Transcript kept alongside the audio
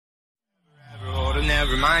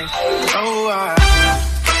never mind. Oh,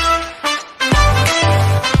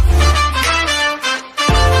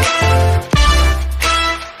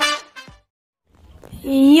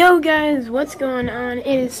 Yo guys, what's going on? It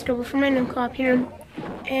is Scoper from Random Co-op here,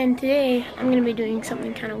 and today I'm going to be doing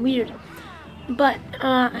something kind of weird. But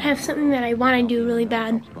I have something that I want to do really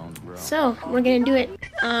bad, so we're going to do it.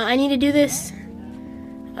 I need to do this.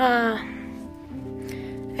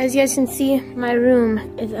 As you guys can see, my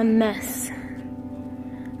room is a mess.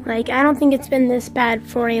 Like, I don't think it's been this bad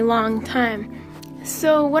for a long time.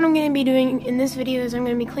 So what I'm going to be doing in this video is I'm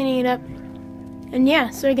going to be cleaning it up. And yeah,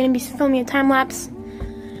 so we're going to be filming a time lapse.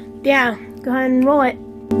 Yeah, go ahead and roll it.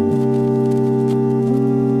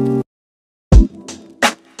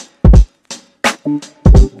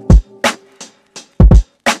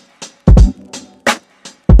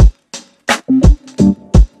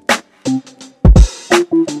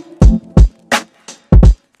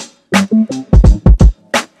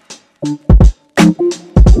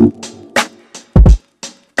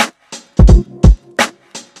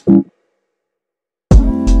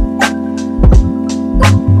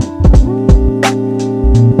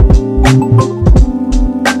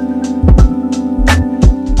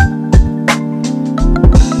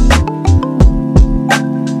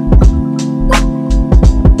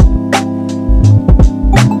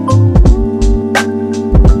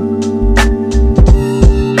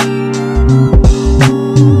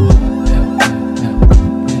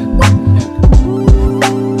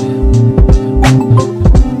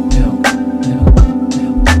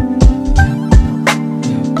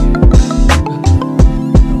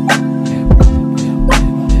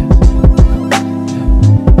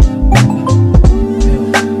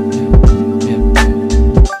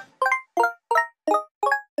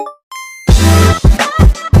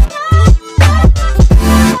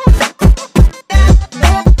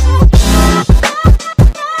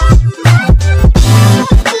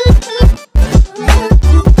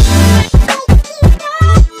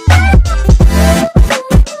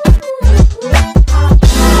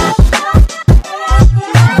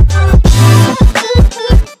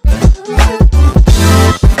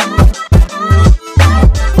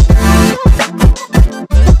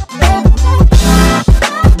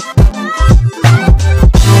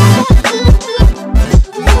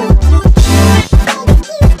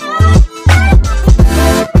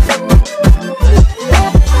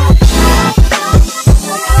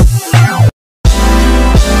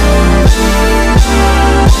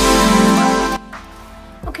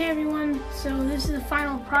 Okay everyone, so this is the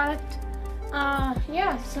final product.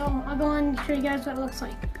 Yeah, so I'll go on and show you guys what it looks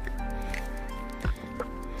like.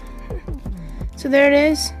 So there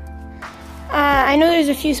it is. I know there's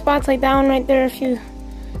a few spots like that one right there, a few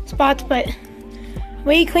spots, but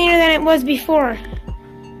way cleaner than it was before.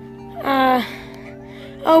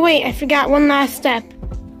 Oh wait, I forgot one last step.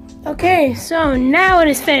 Okay, so now it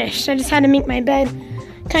is finished. I just had to make my bed,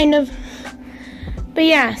 kind of. But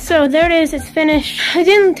yeah, so there it is, it's finished. It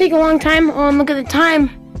didn't take a long time. Look at the time,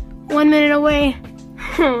 1 minute away.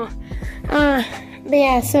 But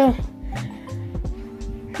yeah, so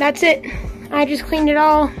that's it. I just cleaned it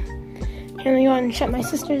all. And let me go and shut my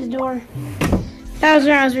sister's door. That was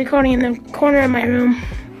where I was recording, in the corner of my room.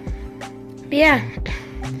 But yeah,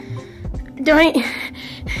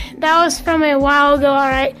 that was from a while ago,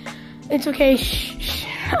 alright? It's okay, shh.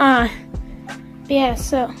 But yeah,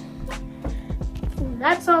 so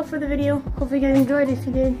that's all for the video. Hopefully you guys enjoyed. If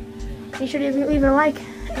you did, make sure to leave a like.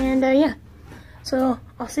 And yeah, so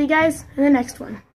I'll see you guys in the next one.